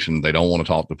information. They don't want to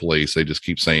talk to police. They just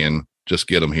keep saying, just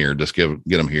get them here, just get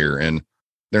them here. And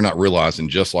they're not realizing,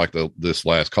 just like this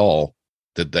last call,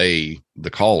 that the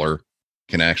caller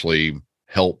can actually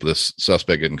help this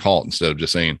suspect getting caught. Instead of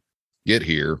just saying, get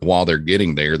here, while they're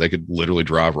getting there, they could literally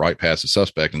drive right past the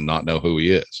suspect and not know who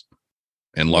he is.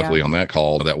 And luckily on that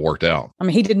call, that worked out. I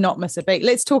mean, he did not miss a beat.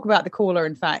 Let's talk about the caller,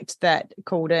 in fact, that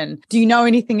called in. Do you know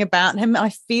anything about him? I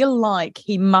feel like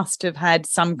he must have had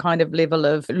some kind of level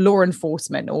of law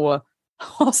enforcement or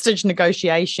hostage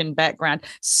negotiation background,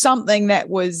 something that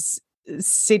was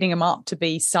setting him up to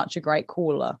be such a great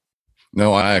caller.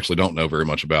 No, I actually don't know very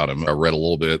much about him. I read a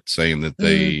little bit saying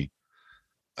that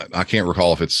I can't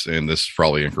recall if it's, and this is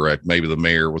probably incorrect, maybe the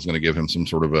mayor was going to give him some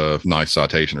sort of a nice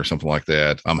citation or something like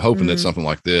that. I'm hoping that something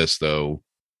like this, though,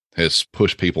 has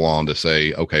pushed people on to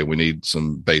say, okay, we need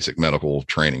some basic medical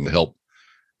training to help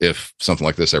if something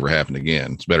like this ever happened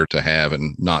again. It's better to have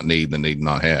and not need than need and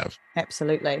not have.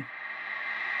 Absolutely.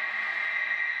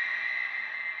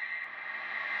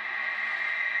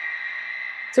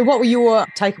 So what were your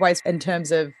takeaways in terms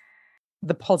of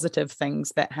the positive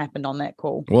things that happened on that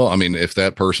call. Well, I mean, if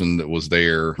that person that was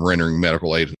there rendering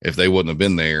medical aid, if they wouldn't have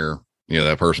been there,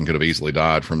 that person could have easily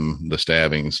died from the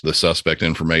stabbings. The suspect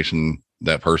information,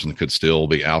 that person could still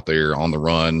be out there on the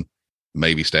run,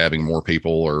 maybe stabbing more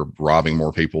people or robbing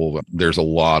more people. There's a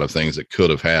lot of things that could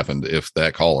have happened if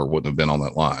that caller wouldn't have been on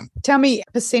that line. Tell me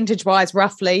percentage-wise,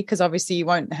 roughly, because obviously you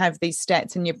won't have these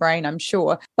stats in your brain, I'm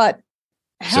sure. But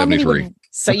how 73. many?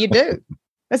 So you do.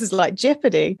 This is like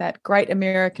Jeopardy, that great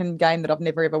American game that I've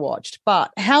never ever watched.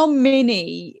 But how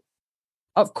many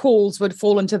of calls would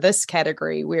fall into this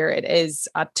category where it is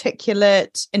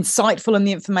articulate, insightful in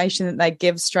the information that they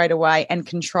give straight away, and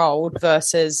controlled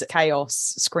versus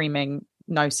chaos, screaming,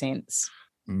 no sense?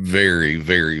 Very,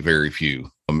 very, very few.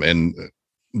 And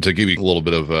to give you a little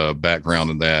bit of background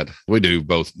in that, we do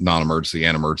both non-emergency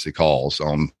and emergency calls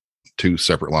on 2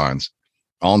 separate lines.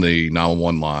 On the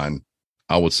 911 line,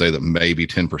 I would say that maybe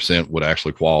 10% would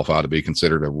actually qualify to be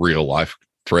considered a real life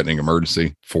threatening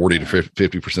emergency. 40 to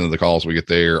 50% of the calls we get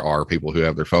there are people who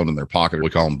have their phone in their pocket. We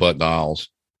call them butt dials.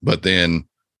 But then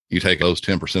you take those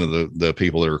 10% of the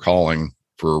people that are calling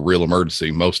for a real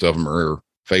emergency. Most of them are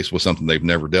faced with something they've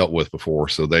never dealt with before.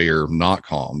 So they are not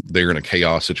calm. They're in a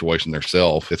chaos situation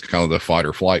themselves. It's kind of the fight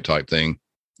or flight type thing.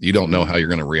 You don't know how you're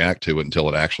going to react to it until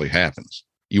it actually happens.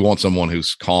 You want someone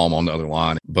who's calm on the other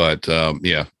line. But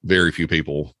very few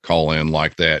people call in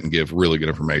like that and give really good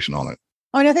information on it.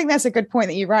 Oh, and I think that's a good point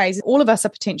that you raise. All of us are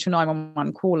potential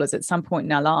 911 callers at some point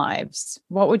in our lives.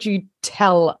 What would you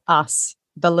tell us,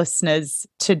 the listeners,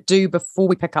 to do before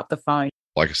we pick up the phone?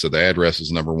 Like I said, the address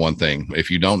is number one thing.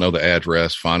 If you don't know the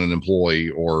address, find an employee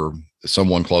or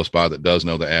someone close by that does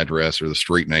know the address or the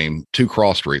street name. 2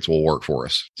 cross streets will work for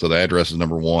us. So the address is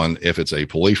number one. If it's a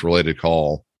police-related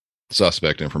call,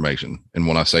 suspect information. And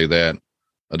when I say that,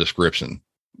 a description.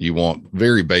 You want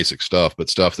very basic stuff, but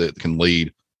stuff that can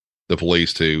lead the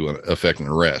police to effect an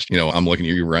arrest. I'm looking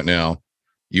at you right now.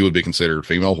 You would be considered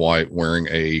female white wearing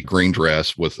a green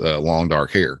dress with long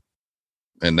dark hair.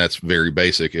 And that's very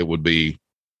basic. It would be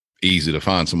easy to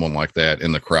find someone like that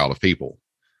in the crowd of people.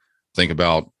 Think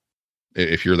about,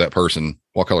 if you're that person,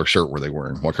 what color shirt were they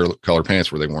wearing? What color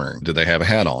pants were they wearing? Did they have a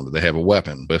hat on? Did they have a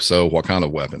weapon? If so, what kind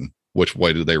of weapon? Which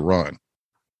way did they run?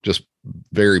 Just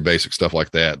very basic stuff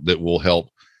like that will help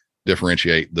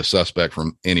differentiate the suspect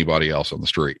from anybody else on the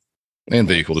street. And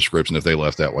vehicle description if they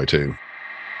left that way too.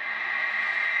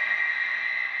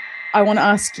 I want to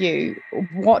ask you,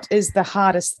 what is the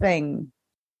hardest thing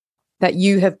that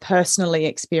you have personally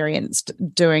experienced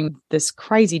doing this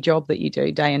crazy job that you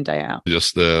do day in, day out?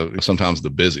 Just sometimes the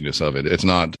busyness of it. It's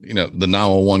not, the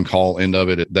 911 call end of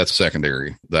it, that's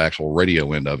secondary. The actual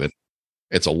radio end of it,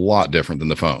 it's a lot different than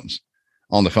the phones.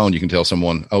 On the phone, you can tell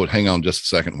someone, oh, hang on just a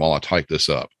second while I type this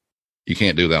up. You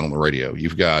can't do that on the radio.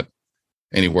 You've got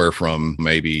anywhere from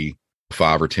maybe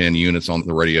 5 or 10 units on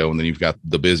the radio, and then you've got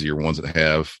the busier ones that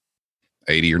have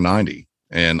 80 or 90,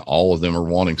 and all of them are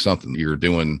wanting something. You're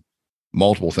doing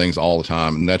multiple things all the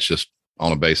time, and that's just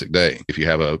on a basic day. If you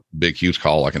have a big, huge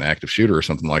call like an active shooter or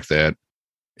something like that,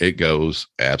 it goes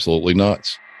absolutely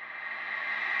nuts.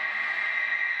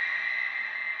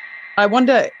 I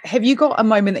wonder, have you got a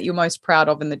moment that you're most proud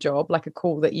of in the job, like a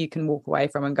call that you can walk away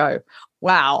from and go,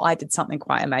 wow, I did something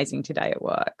quite amazing today at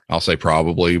work? I'll say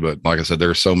probably, but like I said,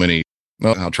 there's so many.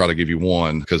 Well, I'll try to give you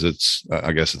one because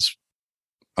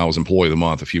I was employee of the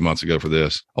month a few months ago for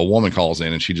this. A woman calls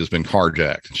in and she'd just been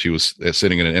carjacked. She was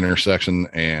sitting in an intersection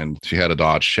and she had a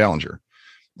Dodge Challenger,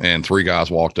 and 3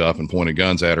 guys walked up and pointed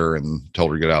guns at her and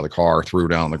told her to get out of the car, threw her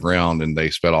down on the ground, and they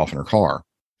sped off in her car.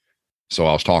 So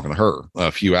I was talking to her.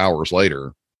 A few hours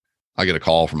later, I get a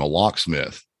call from a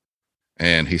locksmith,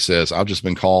 and he says, I've just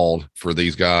been called for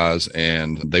these guys,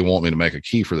 and they want me to make a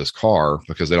key for this car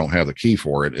because they don't have the key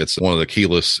for it. It's one of the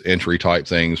keyless entry type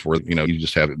things where, you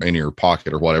just have it in your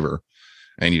pocket or whatever,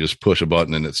 and you just push a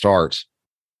button and it starts.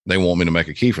 They want me to make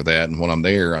a key for that. And when I'm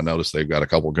there, I notice they've got a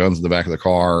couple of guns in the back of the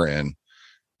car, and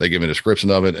they give me a description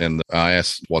of it. And I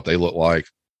asked what they look like.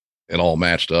 It all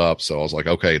matched up. So I was like,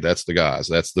 okay, that's the guys,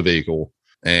 that's the vehicle.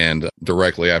 And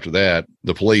directly after that,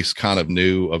 the police kind of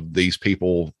knew of these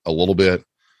people a little bit,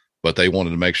 but they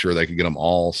wanted to make sure they could get them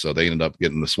all. So they ended up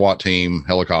getting the SWAT team,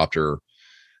 helicopter.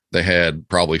 They had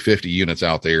probably 50 units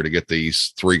out there to get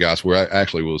these 3 guys. Where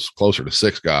actually was closer to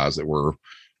 6 guys that were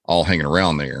all hanging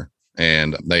around there.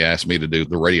 And they asked me to do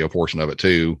the radio portion of it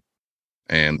too.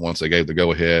 And once they gave the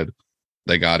go ahead,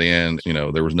 they got in.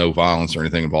 There was no violence or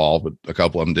anything involved, but a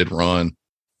couple of them did run.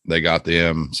 They got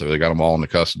them. So they got them all into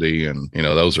custody. And,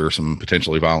 those are some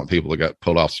potentially violent people that got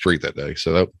pulled off the street that day.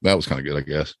 So that was kind of good, I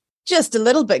guess. Just a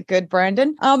little bit good,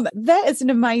 Brandon. That is an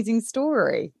amazing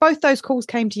story. Both those calls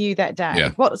came to you that day.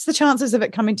 Yeah. What's the chances of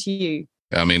it coming to you?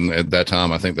 I mean, at that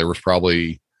time, I think there was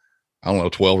probably,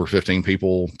 12 or 15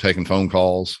 people taking phone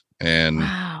calls. And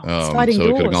Wow. so Sliding it could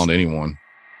have doors. gone to anyone.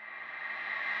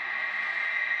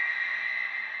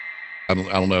 I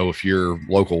don't know if your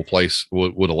local place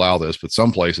would allow this, but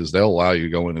some places they'll allow you to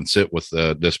go in and sit with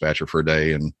the dispatcher for a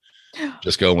day and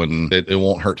just go and it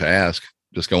won't hurt to ask.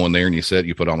 Just go in there and you sit,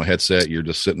 you put on a headset, you're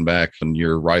just sitting back and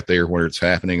you're right there where it's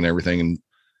happening and everything. And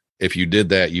if you did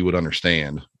that, you would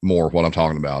understand more what I'm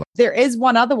talking about. There is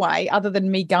one other way other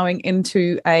than me going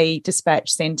into a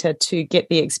dispatch center to get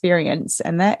the experience,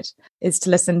 and that is to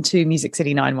listen to Music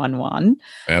City 911.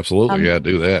 Absolutely. Yeah,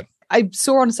 do that. I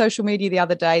saw on social media the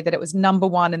other day that it was number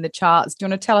 1 in the charts. Do you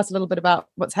want to tell us a little bit about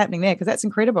what's happening there? Because that's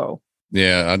incredible.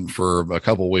 Yeah, for a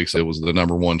couple of weeks, it was the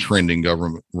number 1 trending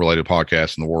government-related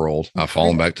podcast in the world. I've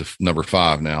fallen back to number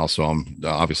 5 now, so I'm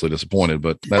obviously disappointed,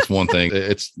 but that's one thing.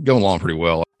 It's going along pretty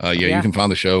well. You can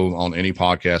find the show on any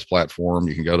podcast platform.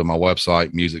 You can go to my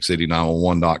website,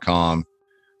 musiccity911.com.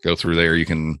 Go through there. You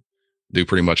can do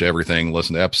pretty much everything,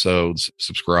 listen to episodes,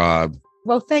 subscribe.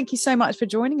 Well, thank you so much for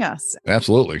joining us.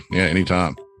 Absolutely. Yeah,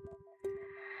 anytime.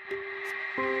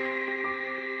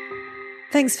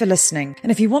 Thanks for listening.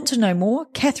 And if you want to know more,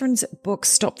 Catherine's book,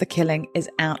 Stop the Killing, is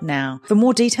out now. For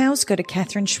more details, go to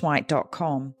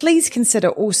catherineschweit.com. Please consider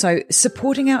also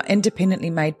supporting our independently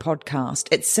made podcast.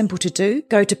 It's simple to do.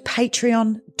 Go to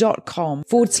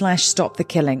patreon.com/Stop the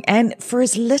Killing. And for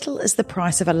as little as the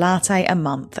price of a latte a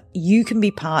month, you can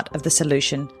be part of the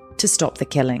solution to stop the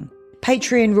killing.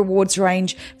 Patreon rewards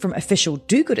range from official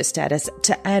do-gooder status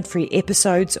to ad-free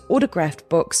episodes, autographed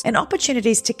books, and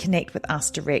opportunities to connect with us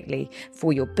directly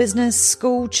for your business,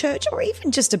 school, church, or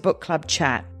even just a book club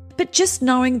chat. But just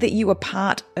knowing that you are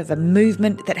part of a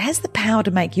movement that has the power to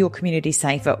make your community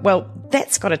safer, well,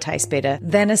 that's got to taste better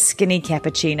than a skinny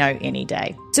cappuccino any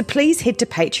day. So please head to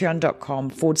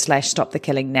patreon.com/Stop the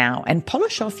Killing now and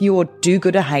polish off your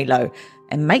do-gooder halo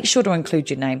and make sure to include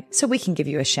your name so we can give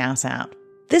you a shout out.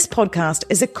 This podcast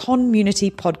is a Conmunity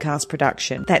podcast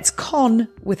production. That's Con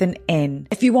with an N.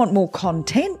 If you want more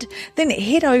content, then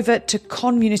head over to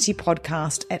Conmunity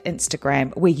Podcast at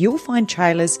Instagram, where you'll find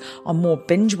trailers on more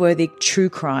binge-worthy true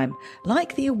crime,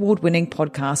 like the award-winning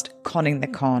podcast Conning the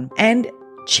Con. And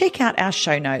check out our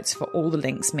show notes for all the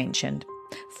links mentioned.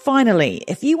 Finally,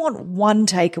 if you want one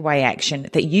takeaway action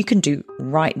that you can do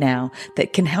right now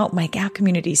that can help make our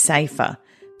community safer,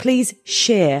 please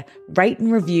share, rate and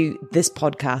review this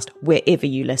podcast wherever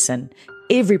you listen.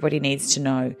 Everybody needs to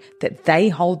know that they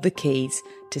hold the keys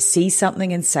to see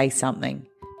something and say something.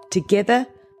 Together,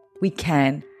 we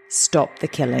can stop the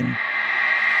killing.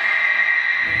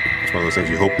 It's one of those things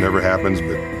you hope never happens,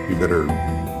 but you better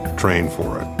train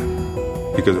for it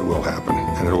because it will happen,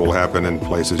 and it will happen in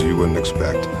places you wouldn't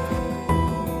expect.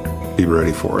 Be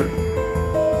ready for it.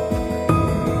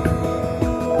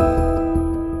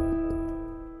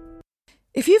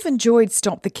 If you've enjoyed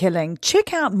Stop the Killing,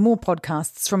 check out more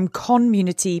podcasts from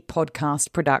Conmunity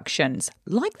Podcast Productions,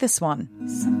 like this one.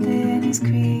 Something is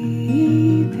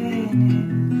creeping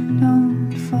in,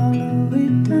 don't follow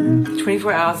it down.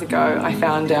 24 hours ago, I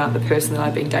found out the person that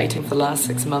I've been dating for the last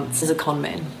 6 months is a con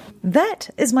man.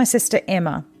 That is my sister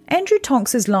Emma. Andrew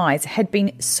Tonks's lies had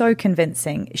been so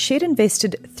convincing, she'd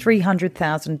invested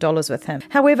 $300,000 with him.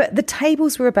 However, the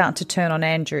tables were about to turn on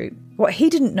Andrew. What he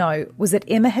didn't know was that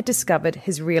Emma had discovered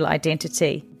his real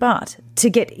identity. But to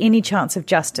get any chance of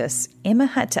justice, Emma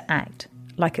had to act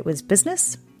like it was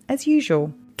business as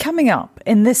usual. Coming up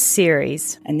in this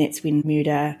series. And that's when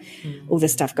murder, all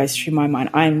this stuff goes through my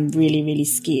mind. I'm really, really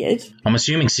scared. I'm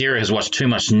assuming Sarah has watched too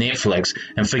much Netflix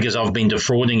and figures I've been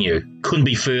defrauding you. Couldn't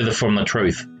be further from the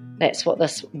truth. That's what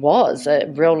this was,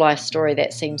 a real-life story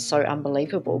that seems so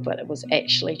unbelievable, but it was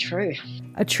actually true.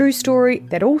 A true story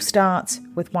that all starts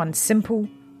with one simple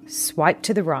swipe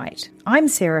to the right. I'm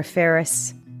Sarah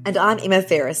Ferris. And I'm Emma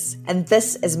Ferris, and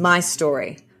this is my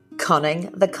story,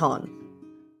 Conning the Con.